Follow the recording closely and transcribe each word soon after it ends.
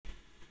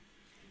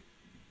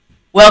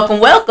Welcome,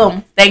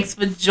 welcome. Thanks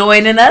for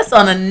joining us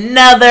on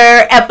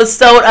another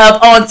episode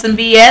of On Some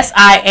BS.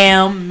 I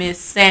am Miss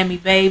Sammy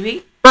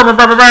Baby. I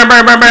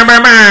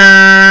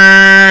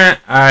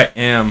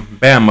am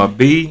Bama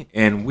B,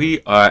 and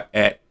we are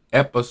at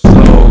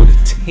episode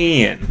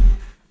 10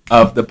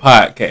 of the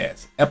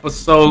podcast.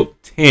 Episode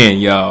 10,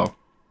 y'all.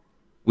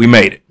 We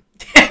made it.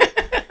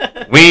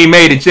 We ain't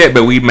made it yet,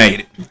 but we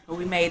made it.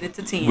 We made it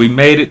to 10. We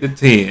made it to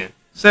 10.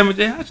 Sammy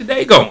J, how's your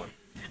day going?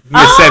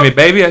 Miss Sammy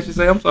Baby, I should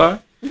say. I'm sorry.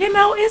 You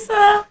know, it's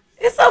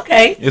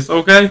okay. It's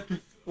okay?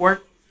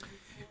 Work.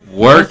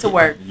 Went to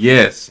work.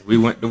 Yes. We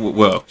went to,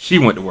 well, she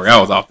went to work. I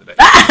was off today.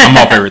 I'm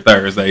off every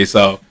Thursday,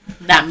 so.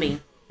 Not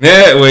me.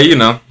 Yeah, well, you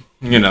know,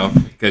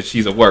 because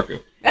she's a worker.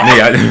 But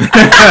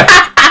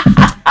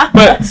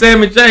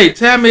Sammy J,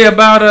 tell me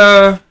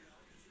about,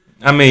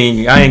 I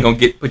mean, I ain't going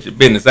to put your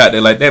business out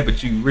there like that,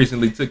 but you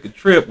recently took a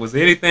trip. Was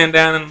there anything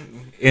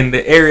down in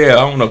the area? I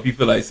don't know if you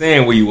feel like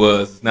saying where you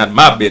was. It's not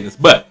my business,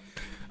 but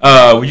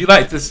would you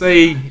like to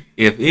say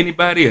if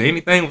anybody or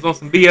anything was on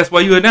some BS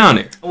while you were down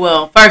there?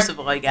 Well, first of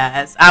all,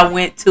 guys, I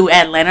went to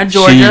Atlanta,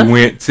 Georgia. She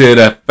went to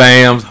the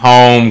fam's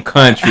home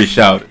country,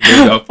 shout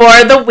it.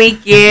 For the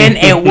weekend.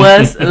 It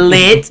was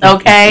lit,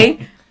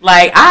 okay?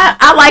 Like,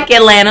 I like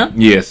Atlanta.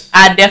 Yes.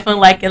 I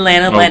definitely like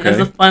Atlanta. Atlanta's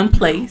a fun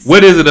place.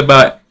 What is it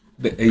about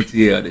the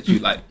ATL that you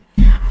like?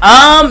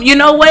 You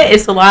know what?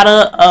 It's a lot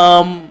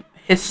of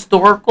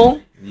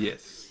historical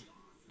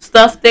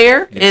stuff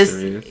there. Yes,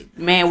 there is.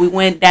 Man, we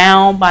went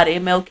down by the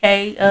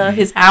MLK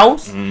his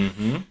house, and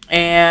we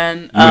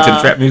went to the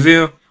Trap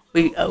Museum.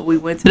 We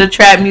went to the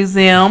Trap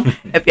Museum.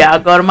 If y'all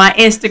go to my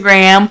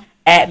Instagram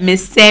at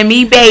Miss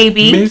Sammy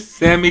Baby, Miss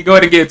Sammy, go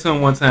ahead and get it to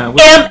him one time.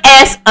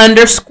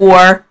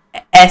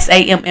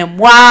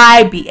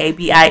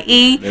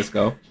 MS_SAMMYBABIE. Let's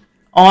go.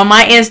 On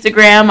my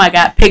Instagram, I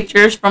got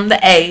pictures from the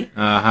A.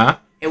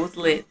 It was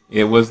lit.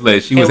 It was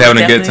lit. She was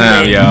having a good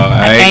time, lit. y'all.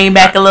 I came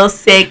back a little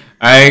sick.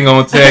 I ain't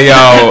gonna tell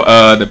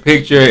y'all the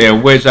picture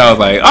in which I was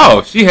like,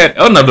 oh, she had,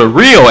 the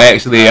real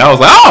actually. I was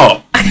like,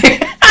 oh. Go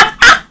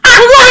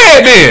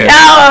ahead then.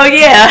 Oh,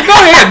 yeah. Go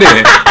ahead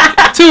then.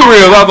 Two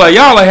reels. I was like,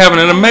 y'all are having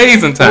an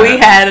amazing time. We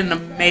had an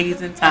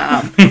amazing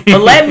time.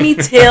 But let me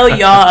tell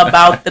y'all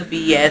about the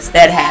BS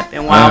that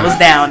happened while I was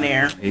down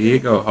there. Here you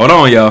go. Hold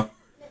on, y'all.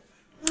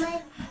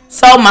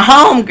 So my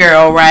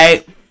homegirl,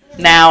 right?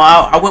 Now,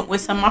 I went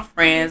with some of my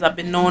friends. I've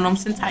been knowing them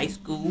since high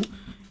school.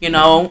 You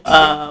know,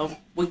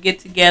 we get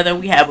together.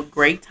 We have a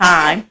great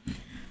time.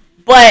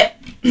 But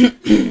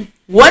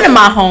one of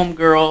my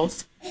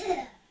homegirls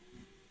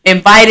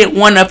invited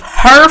one of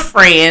her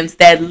friends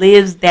that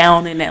lives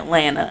down in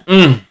Atlanta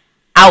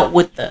out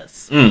with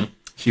us.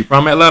 She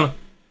from Atlanta?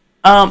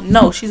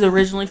 No, she's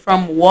originally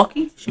from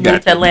Milwaukee. She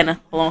moved to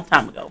Atlanta a long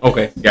time ago.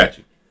 Okay, got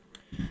you.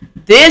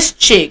 This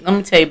chick, let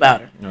me tell you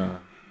about her.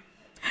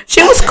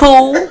 She was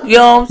cool, you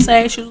know what I'm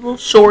saying? She was a little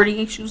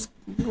shorty. She was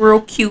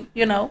real cute,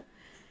 you know.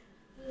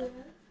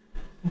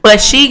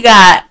 But she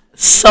got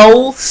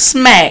so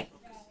smacked.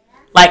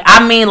 Like,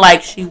 I mean,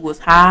 like, she was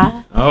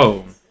high.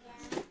 Oh.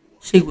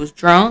 She was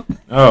drunk.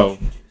 Oh.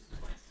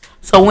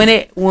 So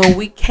when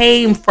we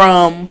came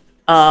from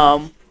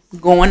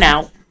going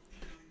out,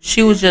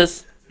 she was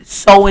just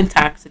so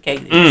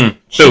intoxicated.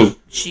 She was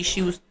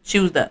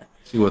done.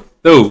 She was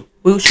through.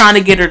 We was trying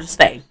to get her to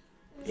stay.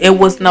 It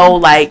was no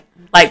like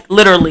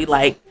literally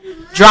like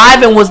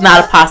driving was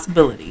not a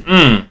possibility.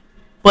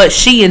 But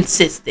she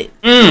insisted.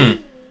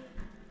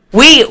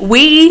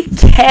 We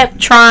kept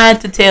trying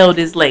to tell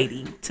this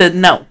lady to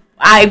no.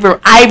 I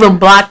even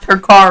blocked her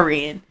car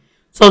in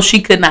so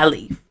she could not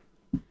leave.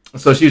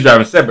 So she was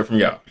driving separate from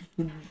y'all.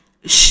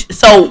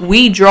 So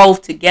we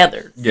drove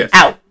together.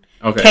 Out.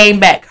 Okay. Came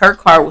back. Her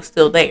car was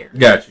still there.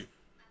 Got you.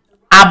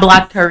 I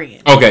blocked her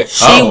in. Okay.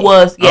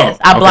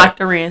 I blocked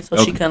her in so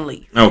she couldn't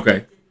leave.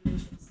 Okay.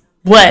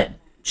 But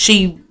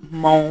she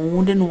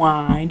moaned and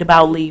whined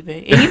about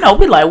leaving. And, you know,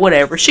 we like,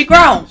 whatever. She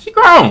grown. She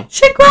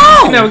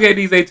navigate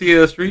these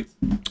ATL streets.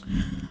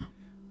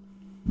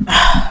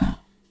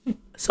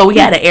 So we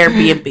had an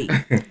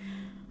Airbnb.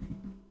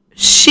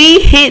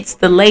 She hits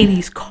the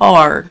lady's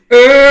car.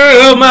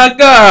 Oh, my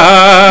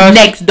God.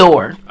 Next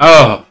door.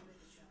 Oh.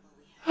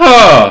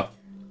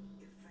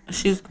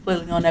 She was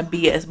completely on that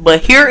BS. But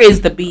here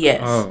is the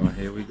BS. Oh,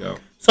 here we go.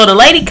 So the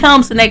lady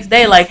comes the next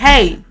day like,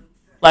 hey,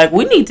 like,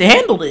 we need to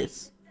handle this.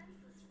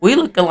 We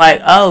looking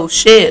like, oh,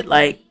 shit.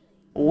 Like,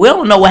 we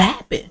don't know what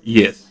happened.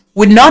 Yes.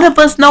 None of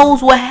us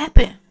knows what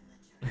happened.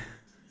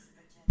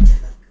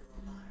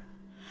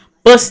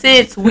 But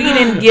since we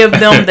didn't give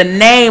them the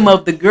name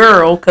of the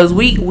girl, because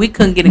we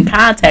couldn't get in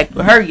contact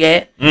with her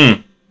yet.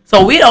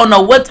 So we don't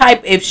know what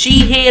type, if she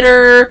hit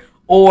her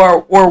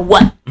or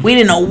what. We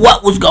didn't know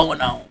what was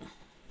going on.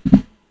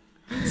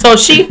 So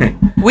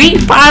we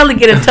finally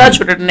get in touch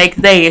with her the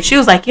next day, and she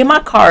was like, yeah, my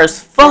car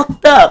is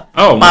fucked up.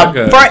 Oh, my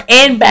God. Front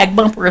and back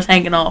bumper is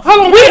hanging off.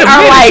 Hold on, wait a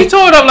minute. Like, she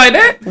tore it up like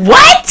that?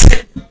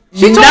 What?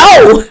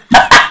 No.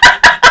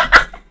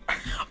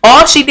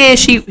 All she did,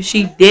 she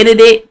dented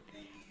it,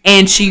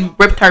 and she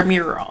ripped her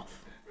mirror off.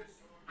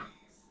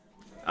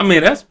 I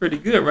mean, that's pretty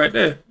good right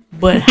there.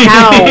 But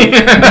how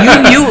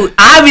you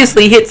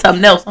obviously hit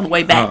something else on the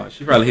way back. Oh,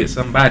 she probably hit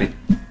somebody.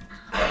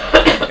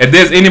 If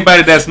there's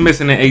anybody that's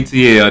missing in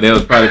ATL, that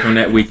was probably from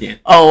that weekend.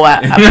 Oh, I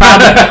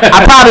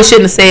probably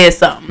shouldn't have said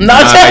something. No,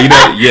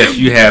 yes,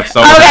 you have.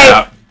 So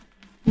okay.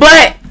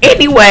 But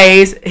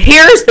anyways,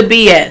 here's the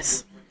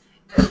BS.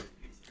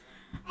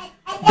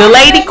 The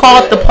lady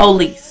called the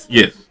police.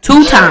 Yes.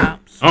 2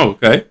 times. Oh,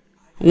 okay.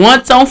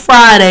 Once on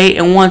Friday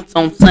and once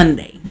on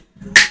Sunday.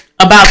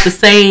 About the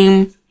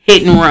same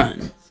hit and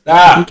run.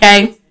 Stop.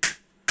 Okay?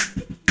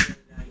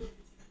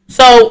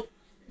 So,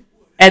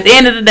 at the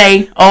end of the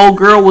day, old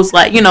girl was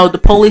like, the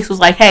police was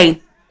like,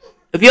 hey,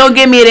 if you don't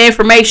give me the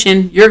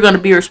information, you're going to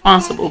be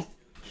responsible.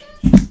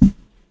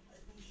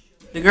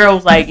 The girl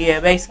was like, yeah,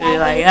 basically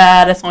like,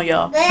 that's on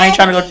y'all. I ain't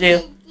trying to go to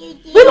jail.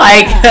 We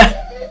like,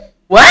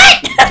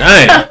 what?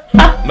 Dang.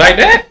 Like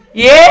that?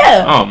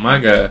 Yeah. Oh, my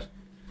gosh.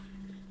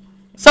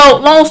 So,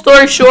 long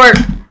story short.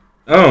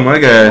 Oh, my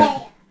gosh.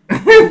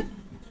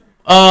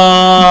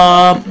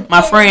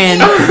 My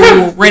friend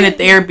who rented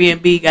the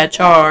Airbnb got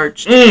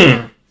charged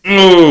Ooh.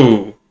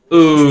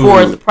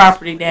 for the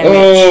property damage.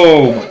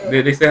 Oh,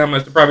 did they say how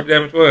much the property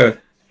damage was?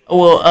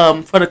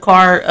 Well, for the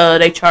car,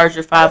 they charged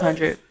her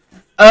 $500.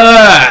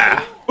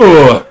 That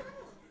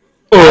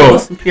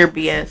was some pure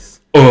BS.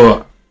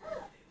 That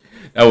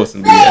was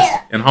some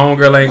BS. And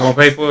homegirl ain't gonna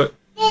pay for it.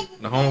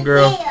 The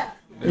homegirl.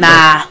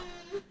 Nah.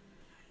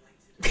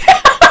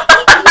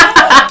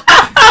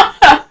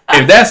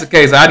 If that's the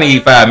case, I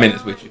need 5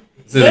 minutes with you.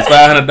 Since it's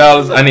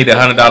 $500, I need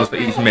 $100 for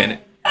each minute.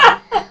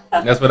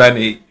 That's what I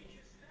need.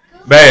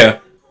 Bam.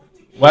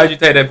 Why did you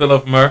take that pillow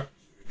from her?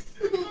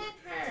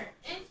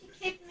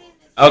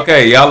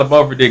 Okay, y'all are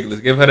both ridiculous.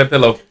 Give her that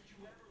pillow.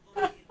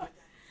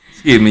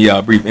 Excuse me,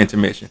 y'all. Brief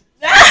intermission.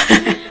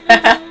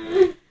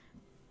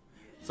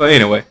 So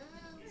anyway.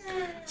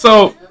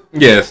 So,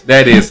 yes,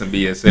 that is some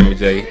BS,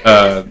 MJ.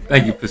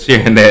 Thank you for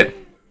sharing that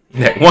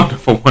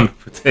wonderful,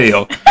 wonderful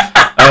tale.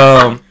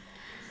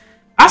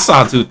 I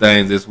saw 2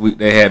 things this week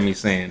that had me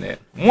saying that.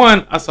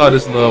 One, I saw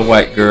this little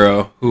white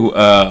girl who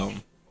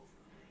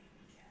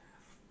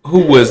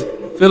was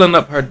filling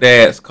up her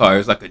dad's car. It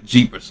was like a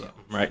Jeep or something,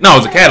 right? No, it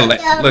was a Cadillac.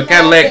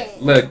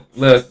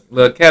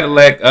 Little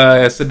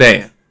Cadillac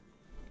sedan.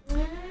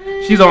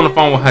 She's on the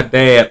phone with her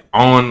dad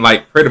on,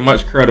 like, pretty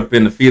much curled up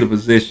in the fetal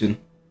position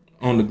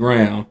on the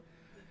ground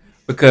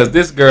because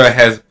this girl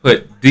has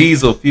put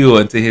diesel fuel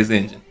into his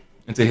engine,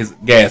 into his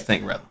gas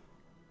tank, rather.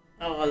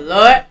 Oh,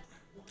 Lord.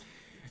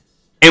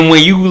 And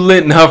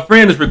when her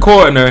friend is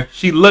recording her,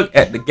 she looked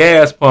at the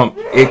gas pump.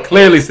 It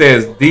clearly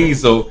says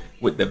diesel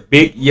with the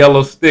big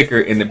yellow sticker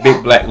and the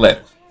big black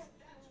letters.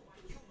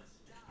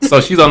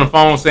 So she's on the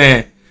phone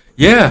saying,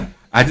 yeah,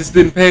 I just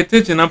didn't pay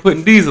attention. I'm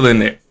putting diesel in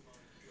there.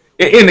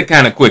 It ended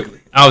kind of quickly.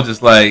 I was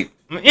just like,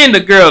 and the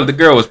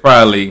girl was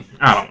probably,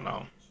 I don't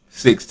know,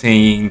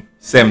 16,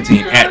 17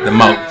 at the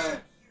most.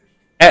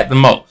 At the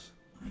most.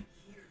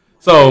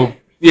 So,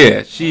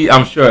 yeah,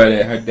 I'm sure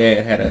that her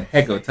dad had a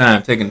heck of a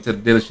time taking it to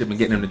the dealership and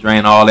getting him to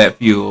drain all that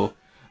fuel,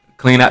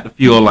 clean out the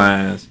fuel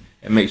lines,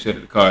 and make sure that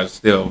the car is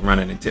still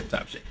running in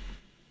tip-top shape.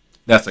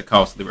 That's a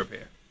costly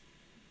repair.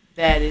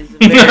 That is a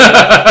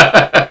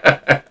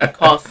very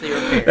costly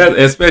repair.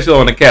 Especially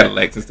on a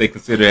Cadillac, since they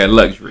consider that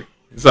luxury.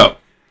 So,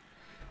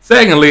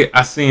 secondly,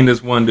 I seen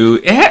this one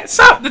dude.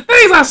 The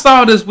things I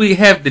saw this week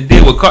have to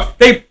deal with cars.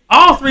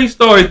 All 3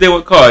 stories deal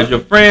with cars. Your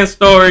friend's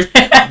story,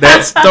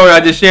 that story I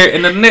just shared,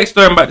 and the next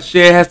story I'm about to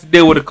share has to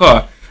deal with a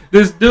car.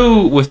 This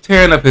dude was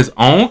tearing up his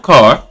own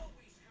car.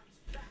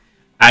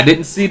 I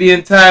didn't see the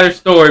entire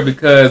story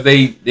because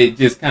they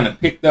just kind of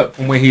picked up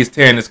from where he's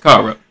tearing his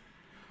car up.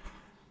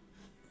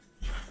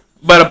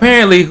 But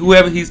apparently,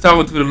 whoever he's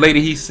talking to, the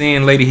lady he's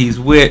seeing, lady he's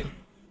with,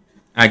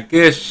 I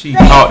guess she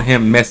caught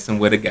him messing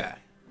with a guy.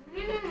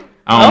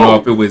 I don't know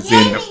if it was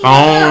in the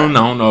phone.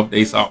 I don't know if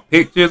they saw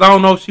pictures. I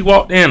don't know if she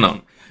walked in on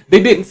him.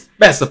 They didn't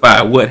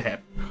specify what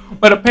happened.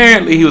 But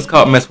apparently, he was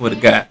caught messing with a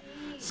guy.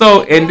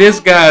 So, in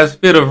this guy's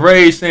fit of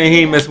rage saying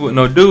he ain't messing with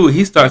no dude,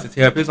 he starts to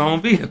tear up his own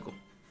vehicle.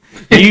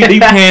 He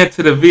pan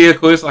to the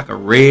vehicle. It's like a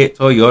red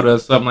Toyota or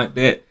something like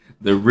that.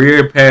 The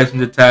rear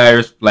passenger tire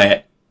is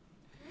flat.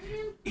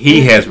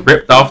 He has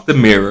ripped off the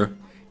mirror.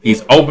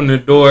 He's opening the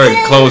door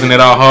and closing it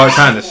all hard,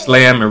 trying to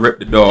slam and rip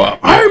the door off.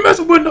 I ain't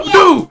messing with no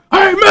dude.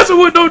 I ain't messing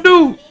with no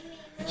dude.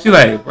 She's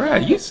like, bro,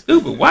 you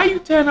stupid. Why you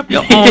tearing up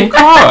your own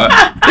car?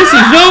 This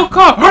is your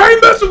car. I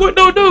ain't messing with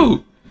no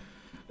dude.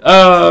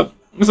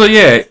 So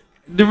yeah,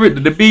 the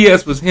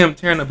BS was him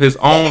tearing up his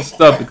own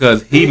stuff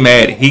because he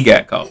mad he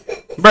got caught.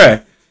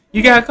 Bruh,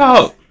 you got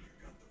caught.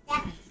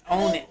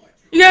 Own it.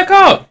 You got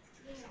caught.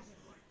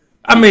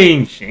 I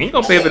mean, she ain't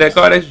gonna pay for that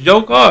car. That's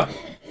your car.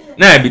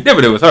 Now it'd be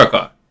different if it was her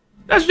car.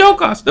 That's your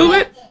car,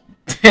 stupid.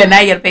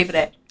 Now you gotta pay for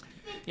that.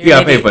 You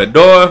gotta pay for the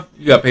door.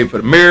 You gotta pay for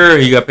the mirror.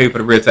 You gotta pay for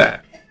the rear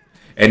tire.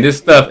 And this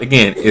stuff,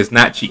 again, is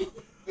not cheap.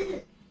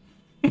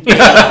 He was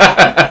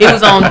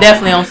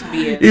definitely on some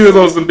BS. He was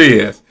on some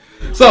BS.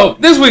 So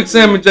this week,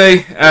 Sam and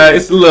Jay,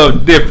 it's a little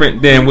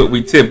different than what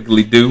we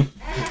typically do.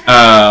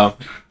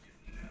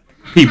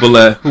 People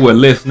who are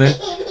listening,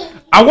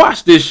 I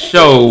watched this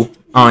show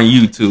on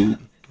YouTube.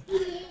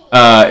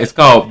 It's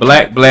called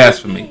Black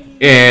Blasphemy,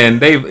 and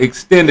they've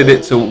extended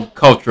it to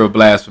cultural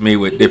blasphemy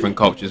with different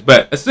cultures.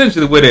 But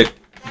essentially, what it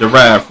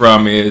derived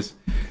from is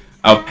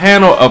a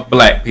panel of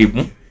black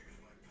people.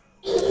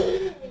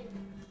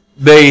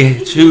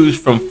 They choose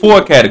from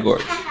 4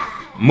 categories: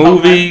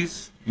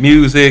 movies,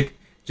 music,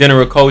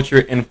 general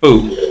culture, and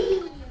food.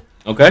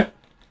 Okay?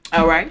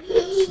 All right.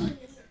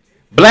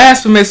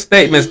 Blasphemous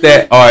statements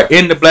that are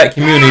in the black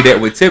community that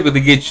would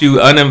typically get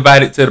you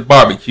uninvited to the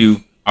barbecue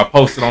are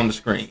posted on the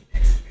screen.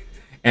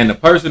 And the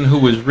person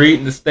who is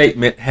reading the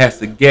statement has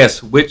to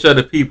guess which of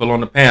the people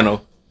on the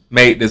panel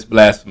made this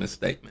blasphemous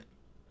statement.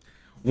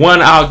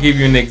 One, I'll give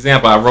you an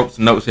example. I wrote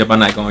some notes here, but I'm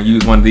not going to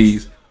use one of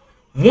these.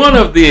 One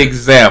of the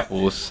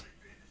examples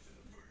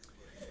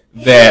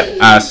that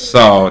I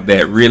saw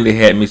that really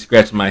had me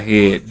scratching my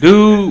head.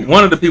 Dude,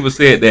 one of the people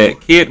said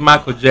that Kid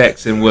Michael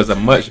Jackson was a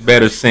much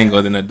better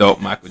singer than adult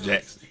Michael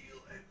Jackson.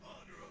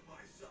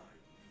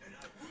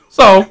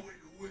 So,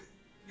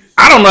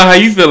 I don't know how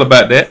you feel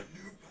about that.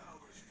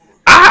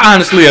 I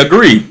honestly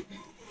agree.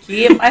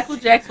 Kid Michael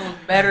Jackson was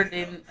better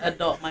than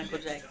adult Michael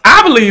Jackson.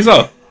 I believe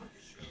so.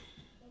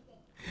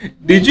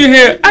 Did you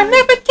hear? I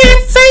never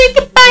can say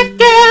goodbye,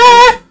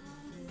 girl.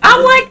 I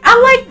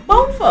like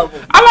both of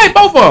them. I like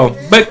both of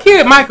them, but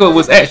Kid Michael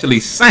was actually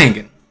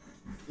singing.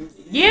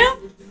 Yeah.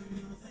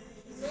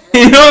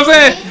 You know what I'm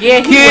saying?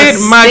 Yeah, Kid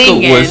Michael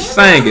was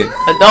singing.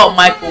 Adult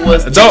Michael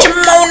was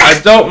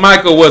Adult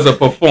Michael was a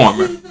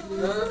performer.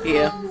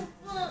 Yeah.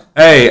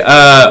 Hey,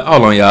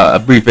 hold on, y'all. A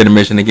brief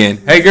intermission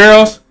again. Hey,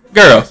 girls,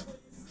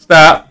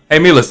 stop. Hey,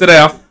 Mila, sit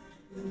down.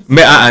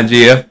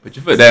 Gia, put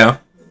your foot down.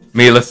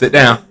 Mila, sit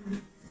down.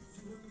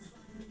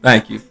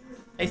 Thank you.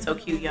 They so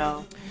cute,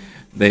 y'all.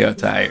 They are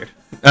tired.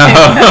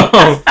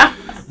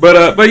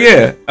 But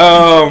yeah.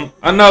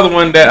 Another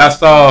one that I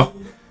saw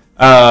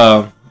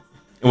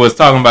was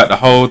talking about the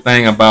whole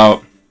thing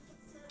about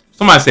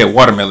somebody said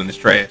watermelon is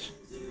trash.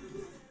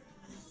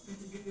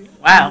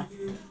 Wow.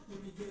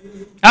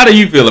 How do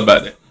you feel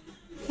about that?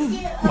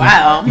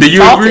 Wow. Do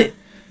you agree?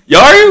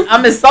 Are you?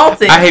 I'm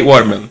insulted. I hate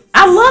watermelon.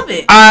 I love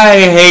it. I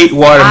hate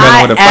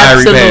watermelon with a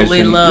fiery passion. I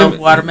absolutely love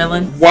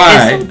watermelon.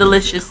 Why? It's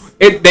delicious.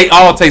 They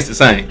all taste the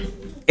same.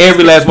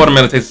 Every last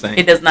watermelon tastes the same.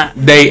 It does not.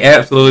 They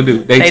absolutely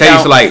do. They taste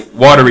don't. Like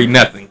watery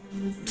nothing.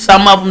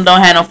 Some of them don't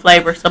have no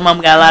flavor. Some of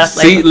them got a lot of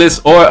flavor. Seedless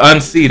or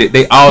unseeded,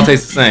 they all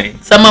taste the same.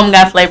 Some of them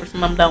got flavor.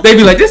 Some of them don't. They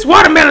be like, this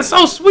watermelon's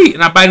so sweet.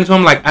 And I bite into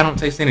them like, I don't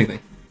taste anything.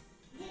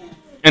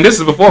 And this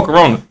is before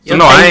Corona. So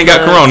no, I ain't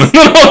got Corona.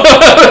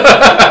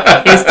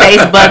 His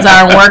taste buds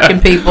aren't working,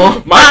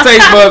 people. My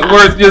taste buds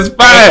work just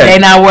fine. They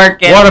not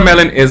working.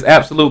 Watermelon is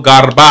absolute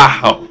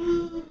garbajo.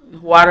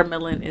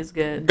 Watermelon is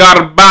good.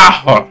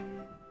 Garbajo.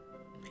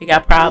 He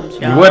got problems,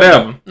 y'all.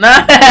 Whatever.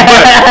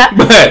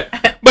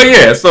 but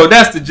yeah, so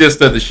that's the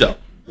gist of the show.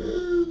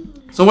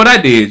 So what I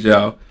did,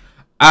 y'all,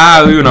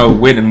 I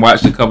went and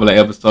watched a couple of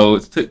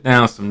episodes, took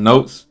down some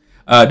notes.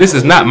 This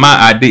is not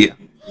my idea.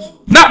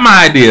 Not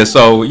my idea.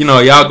 So,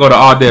 y'all go to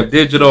All Deaf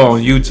Digital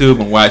on YouTube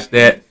and watch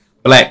that.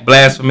 Black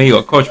Blasphemy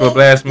or Cultural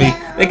Blasphemy.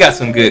 They got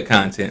some good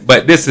content.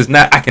 But this is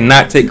not, I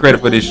cannot take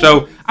credit for this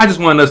show. I just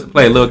wanted us to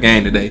play a little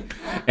game today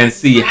and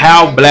see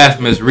how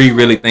blasphemous we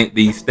really think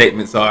these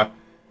statements are.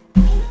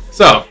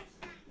 So,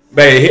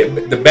 baby,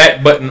 hit the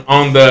back button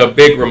on the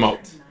big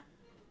remote.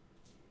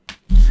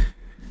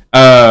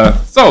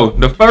 So,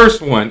 the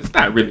first one, it's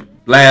not really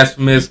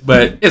blasphemous,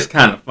 but it's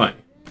kind of funny.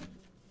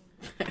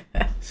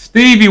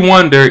 Stevie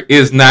Wonder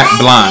is not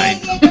blind.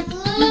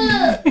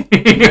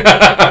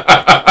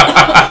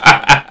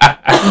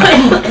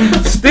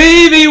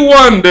 Stevie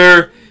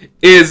Wonder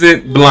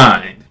isn't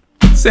blind.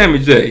 Sammy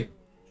J.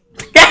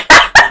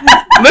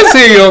 Let's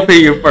hear your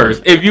opinion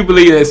first. If you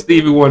believe that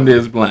Stevie Wonder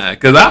is blind.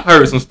 Because I've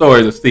heard some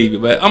stories of Stevie,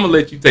 but I'm going to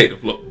let you take the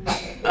floor.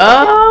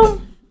 I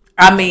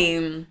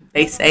mean,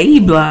 they say he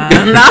blind.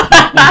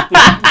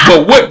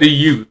 But what do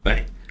you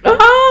think?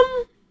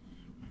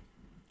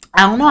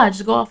 I don't know. I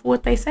just go off of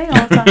what they say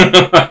all the time.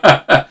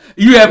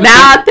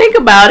 I think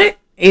about it.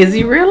 Is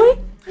he really?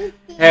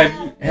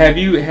 Have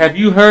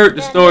you heard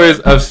the stories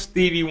of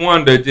Stevie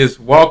Wonder just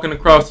walking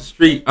across the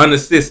street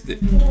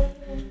unassisted?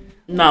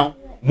 No.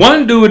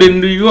 One dude in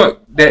New York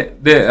that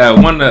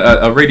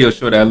a radio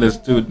show that I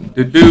listened to,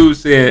 the dude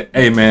said,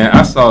 "Hey man,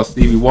 I saw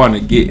Stevie Wonder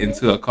get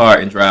into a car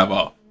and drive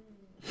off."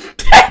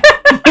 I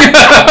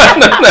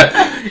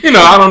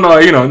don't know.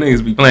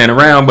 Niggas be playing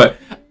around, but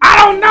I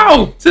don't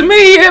know. To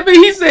me,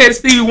 he said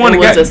Stevie Wonder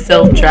got a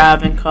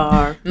self-driving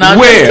car. No,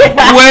 where? They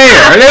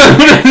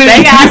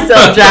got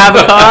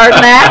self-driving cars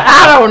now.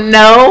 I don't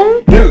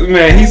know.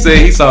 Man, he said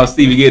he saw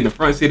Stevie get in the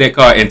front seat of that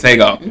car and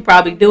take off. He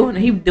probably doing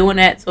it. He doing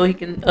that so he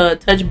can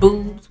touch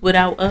boobs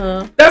without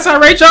That's how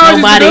Ray Charles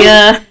nobody used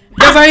to do.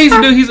 That's how he used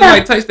to do. He used to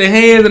like touch their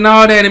hands and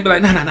all that and be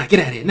like, nah, get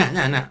out of here,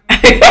 nah.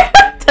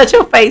 Touch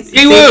your face.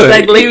 He would.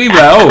 He'd be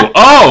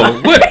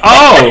like, what?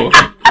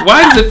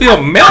 Why does it feel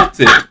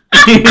melted?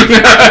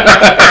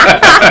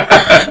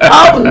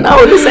 Oh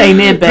no, this ain't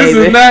it, baby.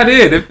 This is not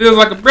it. It feels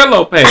like a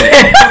Brillo pad.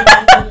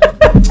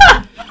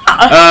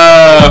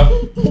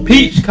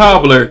 Peach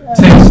cobbler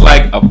tastes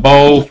like a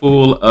bowl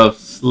full of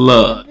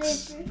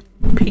slugs.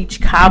 Peach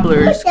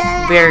cobbler is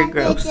very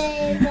gross.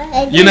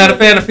 You're not a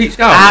fan of peach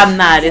cobbler? I'm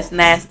not. It's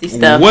nasty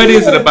stuff. What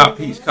is it about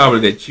peach cobbler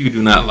that you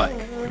do not like,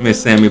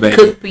 Miss Sammy Baby?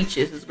 Cooked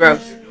peaches is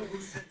gross.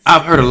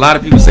 I've heard a lot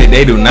of people say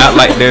they do not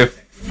like their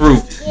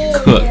fruit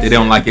cooked. They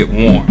don't like it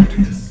warmed.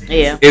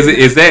 Yeah.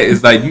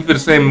 Is like you feel the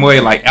same way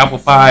like apple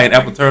pie and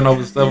apple turnovers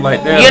and stuff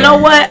like that? You know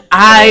what?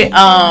 I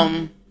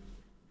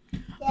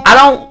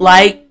don't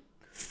like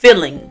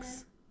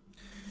fillings.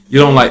 You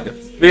don't like the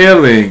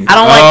fillings. I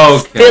don't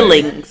like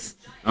fillings.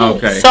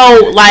 Okay.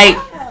 So like,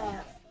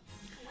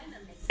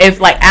 if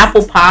like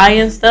apple pie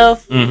and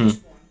stuff,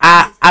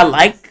 I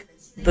like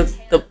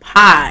the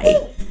pie,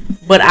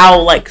 but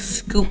I'll like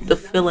scoop the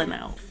filling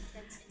out,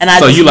 and I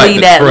just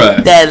leave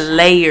that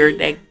layer,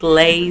 that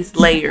glazed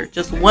layer,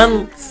 just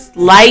one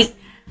slight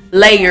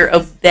layer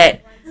of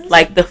that,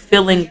 like the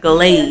filling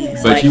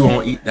glaze. But like, you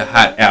won't eat the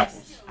hot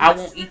apples. I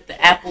won't eat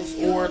the apples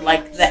or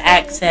like the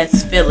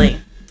excess filling.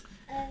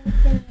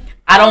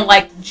 I don't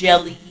like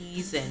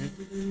jellies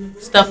and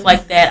stuff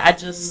like that. I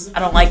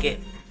don't like it.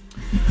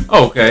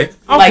 Okay.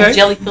 Like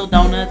jelly filled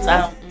donuts.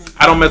 I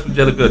don't mess with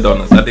jelly filled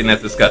donuts. I think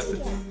that's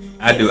disgusting.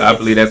 I do. I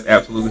believe that's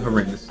absolutely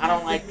horrendous. I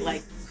don't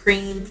like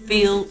cream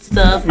filled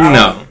stuff.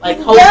 No. Like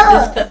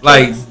Hostess cupcakes.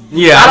 Like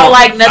I don't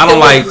like nothing. I don't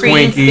like with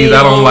cream Twinkies.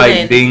 I don't like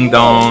and ding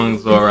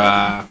dongs or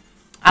I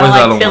don't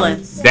like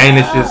fillings.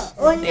 Danishes.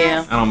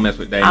 Yeah. I don't mess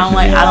with Danishes.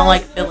 I don't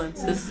like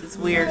fillings. This is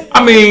weird.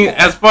 I mean,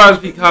 as far as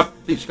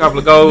peach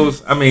cobbler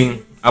goes, I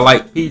mean, I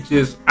like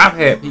peaches. I've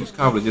had peach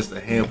cobbler just a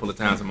handful of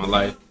times in my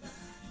life.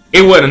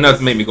 It wasn't enough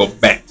to make me go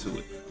back to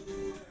it.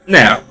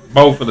 Now,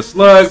 bowl for the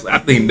slugs, I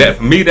think that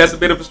for me that's a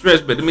bit of a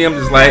stretch, but to me I'm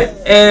just like,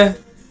 it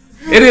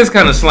is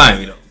kind of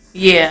slimy though.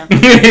 Yeah.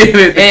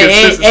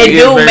 it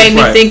do make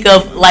me think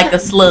of like a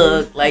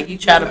slug. Like you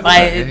try to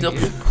bite it.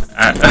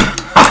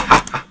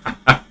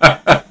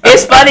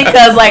 It's funny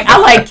because like I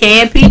like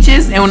canned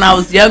peaches, and when I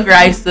was younger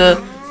I used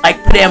to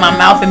like put it in my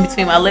mouth in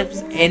between my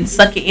lips and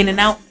suck it in and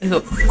out. And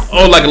go,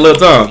 oh, like a little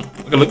tongue.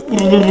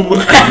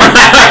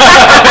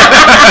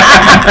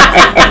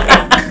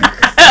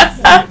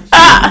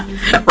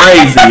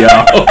 Crazy,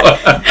 y'all.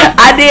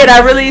 I did. I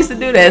really used to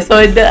do that. So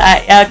I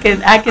can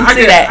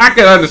see that. I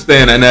can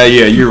understand that now.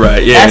 Yeah, you're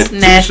right. Yeah, that's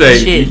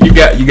nasty shit.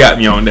 You got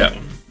me on that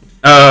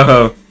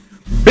one.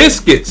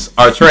 Biscuits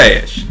are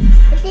trash.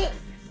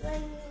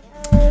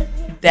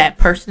 That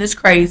person is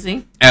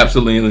crazy.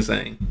 Absolutely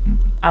insane.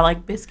 I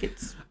like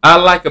biscuits. I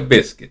like a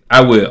biscuit.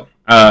 I will.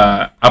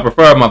 I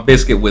prefer my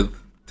biscuit with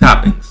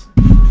toppings.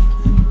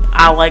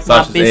 I like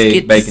sausage, my biscuits.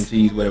 Egg, bacon,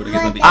 cheese, whatever it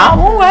is.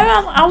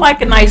 I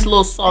like a nice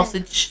little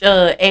sausage,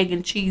 egg,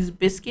 and cheese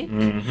biscuit.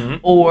 Mm-hmm.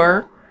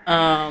 Or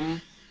I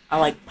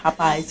like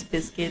Popeye's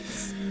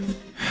biscuits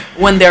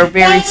when they're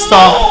very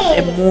soft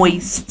and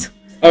moist.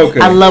 Okay.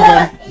 I love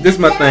them. This is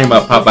my thing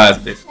about Popeye's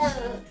biscuits.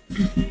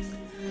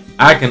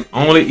 I can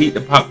only eat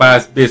the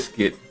Popeye's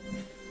biscuit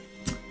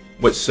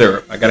with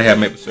syrup. I gotta have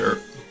maple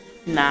syrup.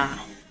 Nah.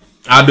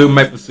 I'll do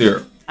maple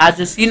syrup. I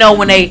just,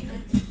 when they...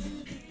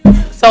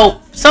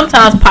 So,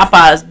 sometimes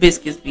Popeye's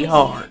biscuits be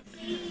hard.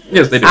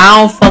 Yes, they do. I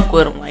don't fuck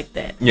with them like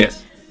that.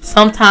 Yes.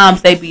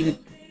 Sometimes they be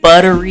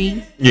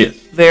buttery. Yes.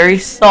 Very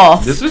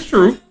soft. This is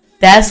true.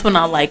 That's when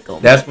I like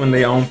them. That's when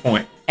they on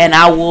point. And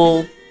I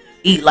will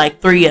eat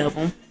like 3 of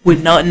them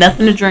with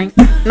nothing to drink.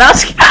 With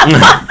nothing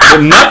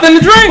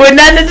to drink? With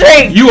nothing to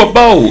drink. You are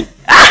bold.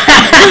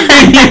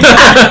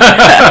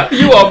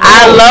 You are bold.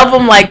 I love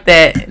them like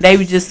that. They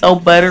be just so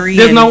buttery.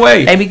 There's no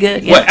way. They be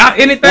good. Yeah. Well,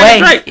 anything to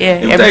drink.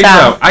 Yeah, every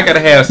time. I gotta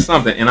have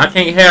something, and I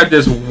can't have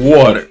just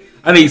water.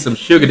 I need some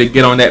sugar to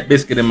get on that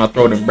biscuit in my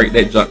throat and break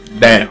that junk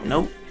down.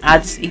 Nope. I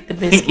just eat the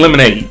biscuit. Pink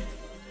lemonade.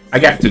 I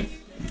got to.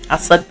 I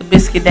suck the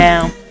biscuit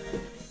down.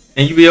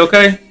 And you be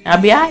okay?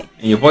 I'll be alright.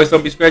 And your voice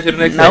don't be scratchy the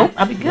next day? Nope,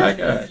 I'll be good. My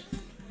gosh.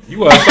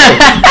 You are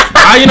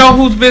so... You know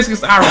whose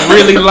biscuits I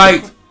really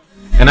liked?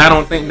 And I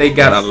don't think they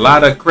got a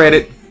lot of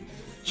credit?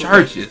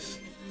 Churches.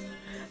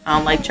 I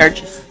don't like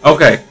churches.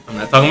 Okay, I'm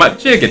not talking about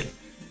chicken.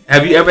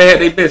 Have you ever had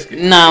their biscuit?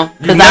 No,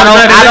 because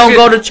I don't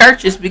go to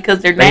churches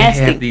because they're nasty.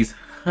 They have these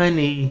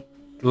honey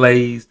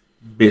glazed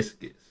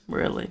biscuits.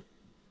 Really?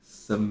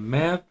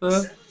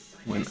 Samantha,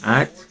 when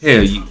I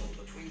tell you,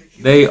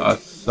 they are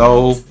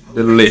so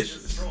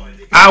delicious.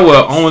 I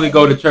will only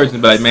go to church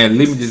and be like, man,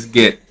 let me just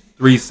get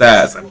 3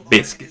 sides of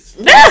biscuits.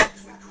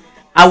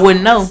 I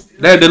wouldn't know.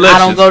 They're delicious. I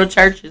don't go to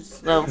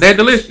churches, so. They're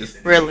delicious.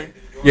 Really?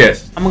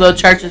 Yes. I'm gonna go to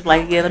churches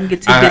like, yeah, let me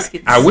get 2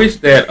 biscuits. I wish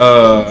that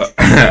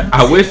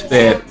I wish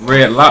that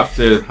Red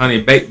Lobster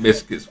honey baked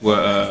biscuits were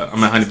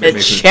honey baked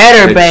biscuits.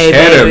 Cheddar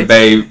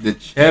Bay. The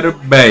Cheddar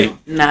Bay.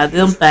 Nah,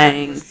 them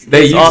things.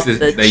 They used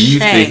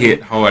to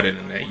hit harder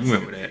than that. You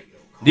remember that?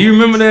 Do you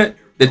remember that?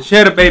 The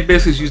Cheddar Bay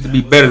biscuits used to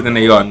be better than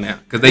they are now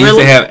because they used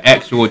to have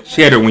actual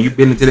cheddar. When you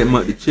bit into that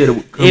mug, the cheddar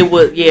would come. It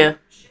would, yeah.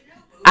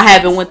 I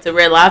haven't went to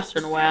Red Lobster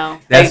in a while.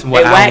 That's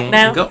what they whack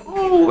now.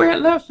 Oh,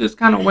 Red Lobster is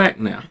kind of whack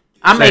now.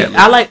 I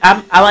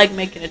like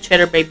making the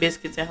Cheddar Bay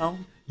biscuits at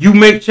home. You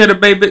make Cheddar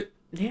Bay biscuits?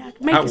 Yeah, I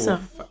can make you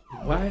some.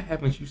 Why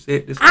haven't you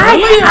said this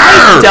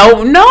I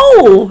don't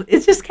know.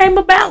 It just came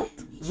about.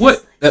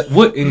 What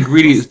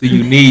ingredients do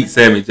you need,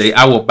 Sammy J?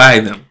 I will buy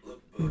them.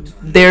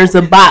 There's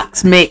a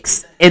box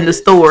mix in the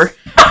store.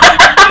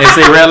 They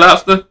say Red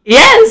Lobster?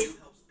 Yes.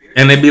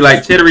 And they be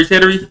like cheddar.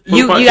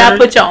 You gotta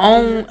put your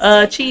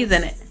own cheese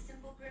in it.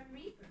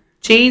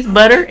 Cheese,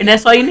 butter, and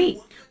that's all you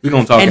need. We're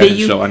gonna talk after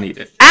the show. I need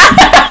that.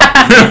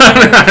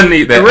 I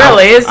need that.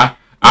 Really?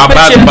 I'll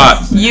buy the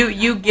box.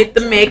 You get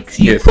the mix.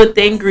 You put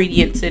the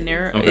ingredients in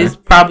there. Okay. It's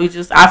probably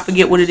just, I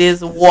forget what it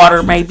is,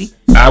 water maybe.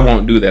 I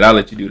won't do that. I'll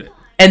let you do that.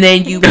 And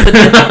then you put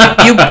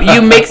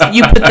you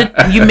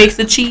mix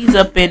the cheese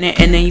up in it,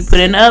 and then you put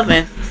it in the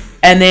oven.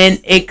 And then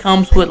it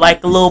comes with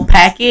like a little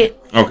packet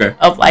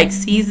of like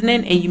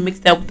seasoning, and you mix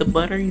that with the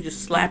butter. You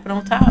just slap it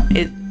on top.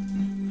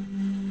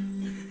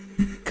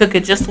 Cook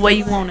it just the way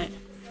you want it.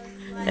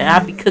 And I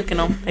be cooking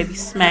them. They be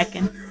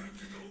smacking.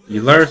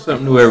 You learn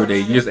something new every day.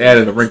 You just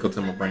added a wrinkle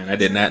to my brain. I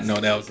did not know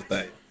that was a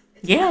thing.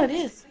 Yeah, it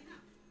is.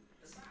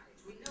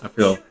 I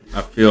feel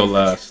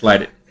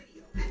slighted.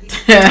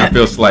 I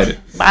feel slighted.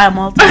 Buy them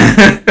all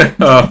the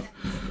time.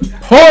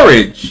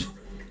 Porridge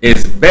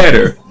is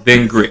better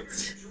than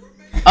grits.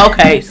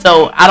 Okay,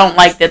 so I don't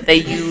like that they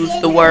use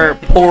the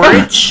word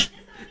porridge.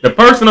 The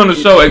person on the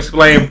show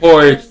explained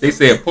porridge. They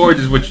said porridge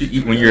is what you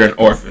eat when you're an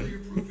orphan.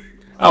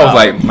 I was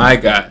like, my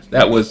gosh,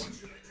 that was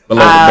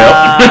below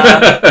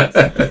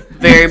the belt.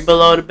 Very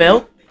below the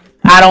belt.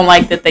 I don't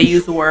like that they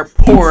use the word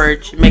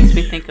porridge. It makes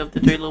me think of the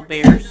Three Little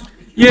Bears.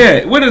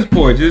 Yeah, what is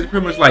porridge? It's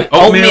pretty much like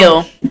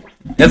oatmeal.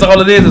 That's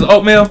all it is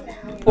oatmeal?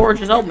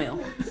 Porridge is oatmeal.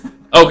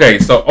 Okay,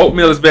 so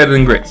oatmeal is better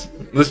than grits.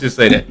 Let's just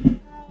say that.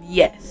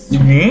 Yes.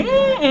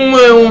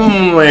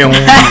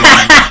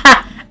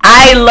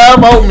 I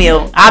love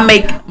oatmeal. I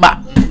make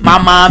my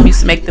mom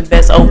used to make the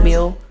best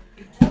oatmeal,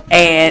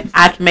 and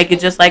I can make it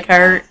just like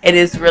her. It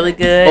is really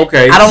good.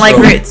 Okay, I don't like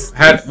grits.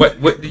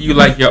 What do you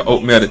like your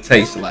oatmeal to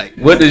taste like?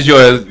 What does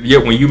your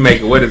when you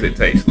make it? What does it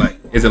taste like?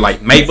 Is it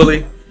like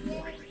mapley?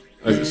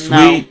 Is it sweet?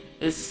 No,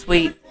 it's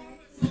sweet.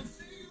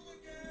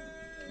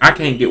 I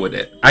can't get with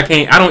that. I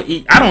don't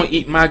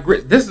eat my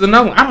grits. This is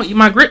another one. I don't eat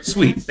my grits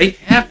sweet. They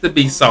have to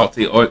be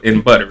salty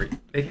and buttery.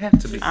 They have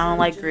to be. I don't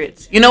like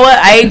grits. You know what?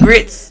 I ate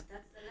grits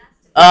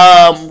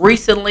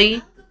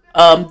recently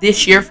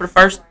this year for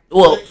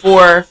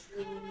the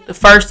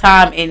first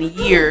time in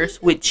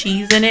years with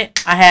cheese in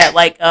it. I had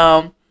like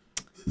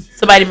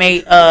somebody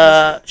made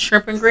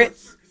shrimp and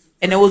grits,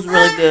 and it was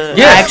really good.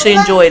 Yes. I actually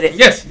enjoyed it.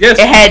 Yes. It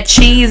had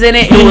cheese in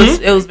it.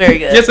 Mm-hmm. It was very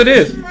good. Yes, it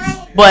is.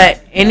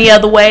 But any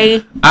other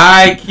way,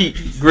 I keep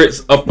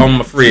grits up on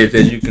my fridge,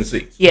 as you can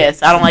see.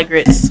 Yes, I don't like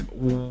grits.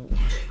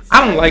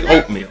 I don't like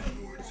oatmeal.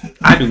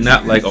 I do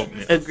not like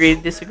oatmeal. Agree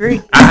to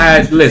disagree.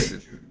 Listen,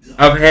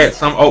 I've had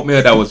some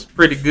oatmeal that was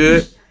pretty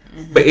good,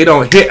 but it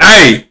don't hit.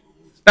 Hey,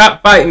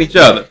 stop fighting each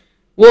other.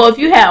 Well, if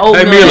you had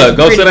oatmeal, hey Mila,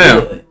 go sit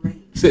down. Good.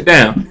 Sit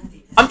down.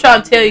 I'm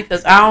trying to tell you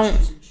because I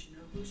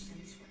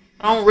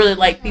don't really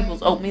like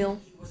people's oatmeal,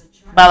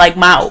 but I like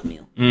my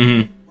oatmeal.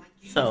 Mm-hmm.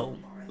 So,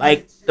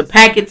 like the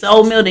packets of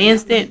oatmeal, the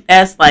instant,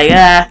 that's like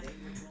yeah,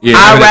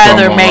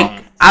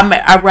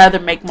 I'd rather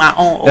make my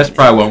own oatmeal. That's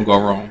probably where I'm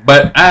going wrong.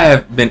 But I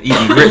have been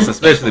eating grits,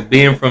 especially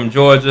being from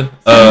Georgia.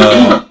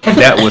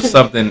 That was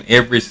something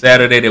every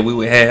Saturday that we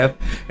would have.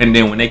 And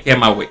then when they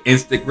came out with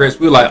instant grits,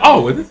 we were like,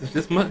 oh, well, this is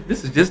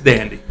just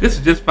dandy. This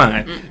is just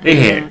fine. Mm-hmm. They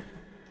had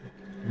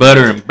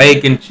butter and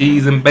bacon,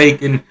 cheese and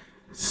bacon,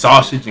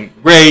 sausage and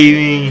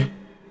gravy.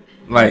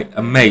 Like,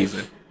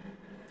 amazing.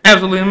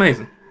 Absolutely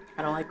amazing.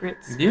 I don't like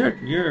grits.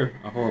 You're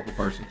a horrible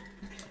person.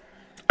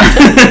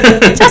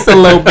 Just a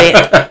little bit.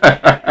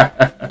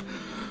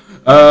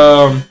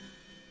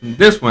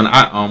 This one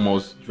I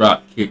almost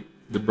drop kicked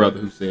the brother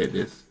who said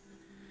this.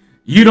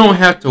 You don't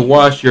have to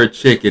wash your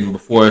chicken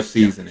before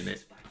seasoning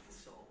it.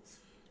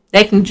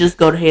 They can just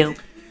go to hell.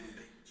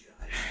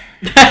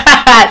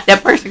 That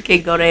person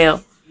can go to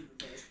hell.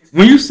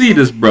 When you see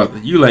this brother,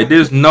 you like,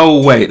 there's no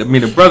way. I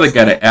mean, the brother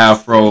got an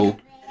afro,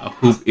 a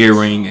hoop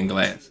earring, and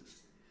glasses.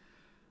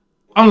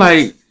 I'm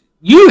like,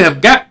 you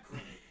have got.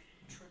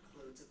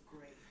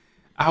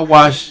 I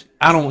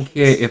don't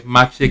care if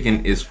my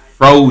chicken is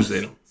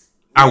frozen.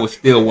 I would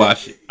still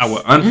wash it. I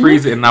would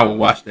unfreeze it and I would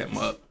wash that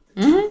mug.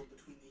 Mm-hmm.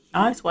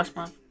 I always wash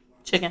my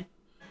chicken.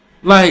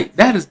 Like,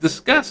 that is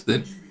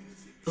disgusting.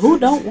 Who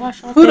don't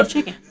wash off their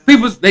chicken?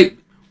 The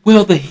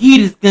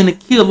heat is going to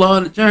kill all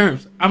the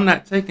germs. I'm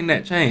not taking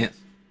that chance.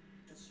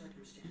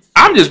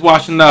 I'm just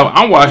washing off.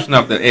 I'm washing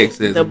off the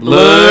excess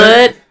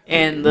blood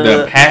and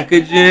the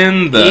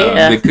packaging.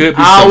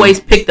 I always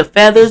pick the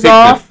feathers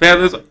off. The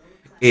feathers.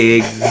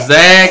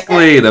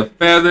 Exactly, the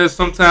feathers.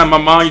 Sometimes my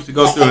mom used to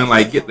go through and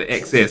like get the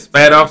excess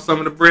fat off some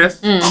of the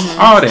breasts,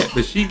 all that.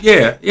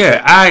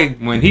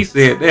 But when he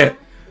said that,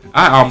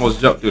 I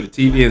almost jumped through the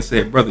TV and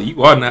said, "Brother,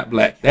 you are not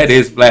black. That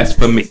is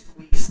blasphemy.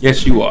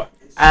 Yes, you are."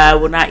 I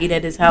will not eat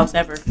at his house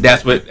ever.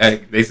 That's what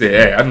they said.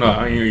 Hey, I know.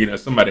 I ain't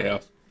somebody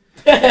else.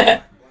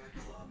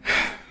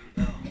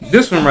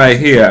 This one right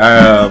here,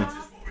 I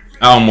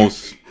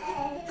almost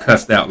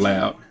cussed out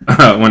loud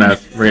when I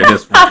read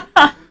this one.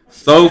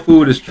 Soul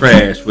food is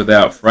trash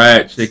without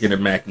fried chicken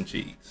and mac and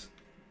cheese.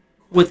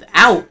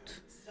 Without.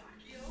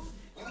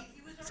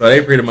 So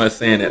they pretty much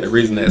saying that the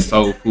reason that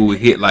soul food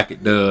hit like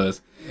it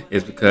does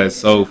is because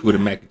soul food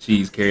and mac and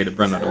cheese carry the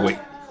brunt of the weight.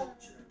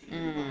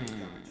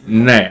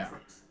 Now,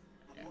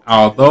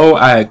 although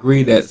I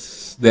agree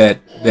that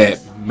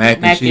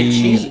mac and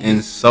cheese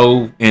and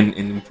soul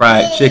and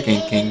fried chicken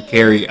can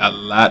carry a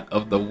lot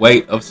of the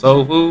weight of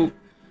soul food,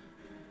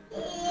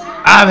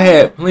 I've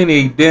had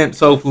plenty of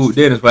soul food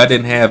dinners where I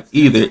didn't have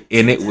either,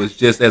 and it was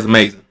just as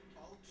amazing.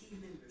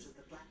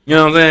 You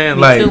know what I'm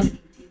saying? Me too.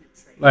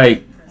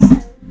 Like,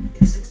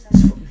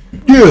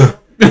 yeah.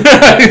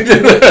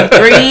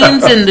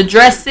 Greens and the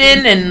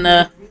dressing and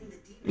the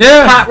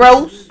pot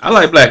roast. I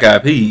like black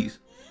eyed peas.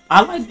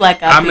 I like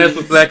black eyed peas. I mess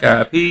with black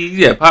eyed peas.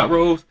 Yeah, pot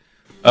roast.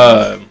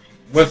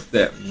 What's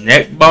that?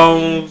 Neck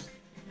bones.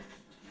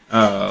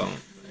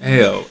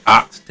 Hell,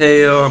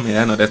 oxtail. I mean,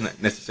 I know that's not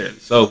necessarily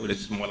soul, but it's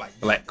just more like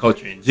black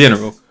culture in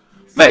general.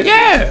 But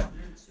yeah.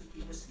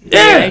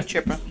 They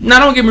tripping. Now,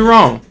 don't get me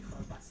wrong.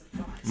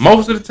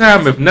 Most of the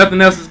time, if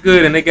nothing else is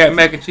good and they got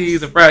mac and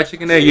cheese and fried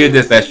chicken there,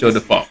 that's your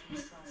default.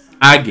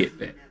 I get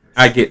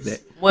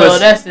that. Well,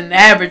 that's an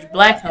average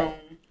black home.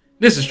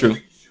 This is true.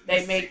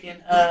 They making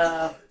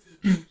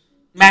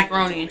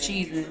macaroni and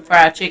cheese and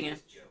fried chicken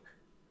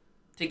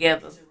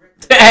together.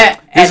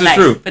 This is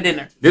true. For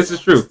dinner. This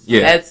is true.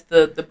 Yeah. That's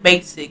the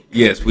basic.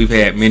 Yes, we've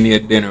had many a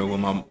dinner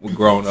when we're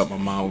growing up. My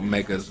mom would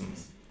make us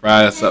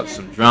fry us up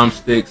some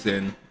drumsticks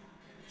and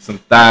some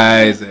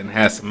thighs and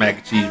have some mac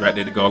and cheese right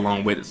there to go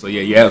along with it. So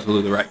yeah, you're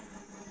absolutely right.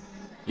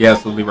 You're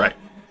absolutely right.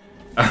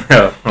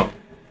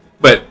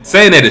 But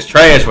saying that it's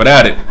trash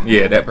without it,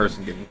 yeah, that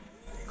person can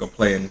go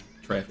play in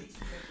traffic.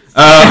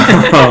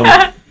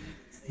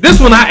 This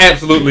one I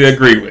absolutely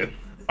agree with.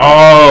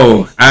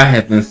 Oh, I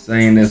have been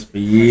saying this for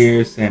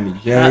years, Sammy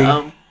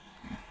J.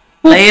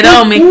 Lay it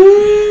on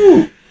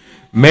me.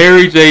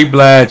 Mary J.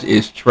 Blige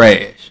is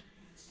trash.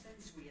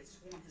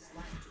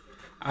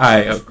 I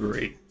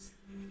agree.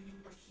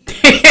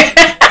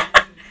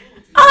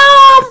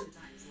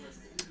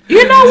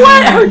 You know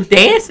what? Her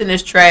dancing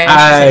is trash.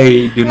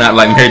 I do not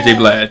like Mary J.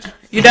 Blige.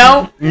 You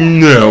don't?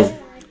 No.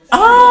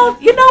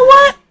 You know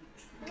what?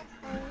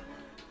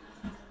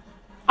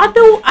 I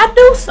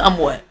do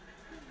somewhat.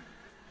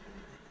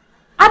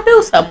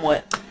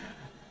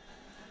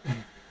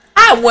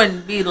 I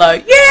wouldn't be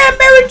like, yeah,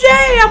 Mary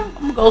J. I'm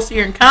gonna go see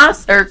her in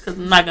concert because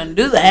I'm not gonna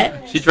do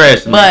that. She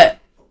trashed me. But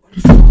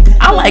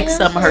I like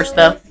some of her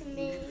stuff.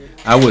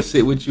 I would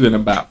sit with you in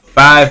about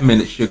 5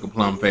 minutes, Sugar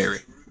Plum Fairy.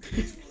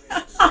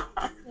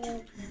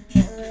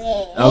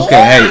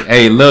 Okay,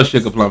 hey, little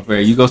Sugar Plum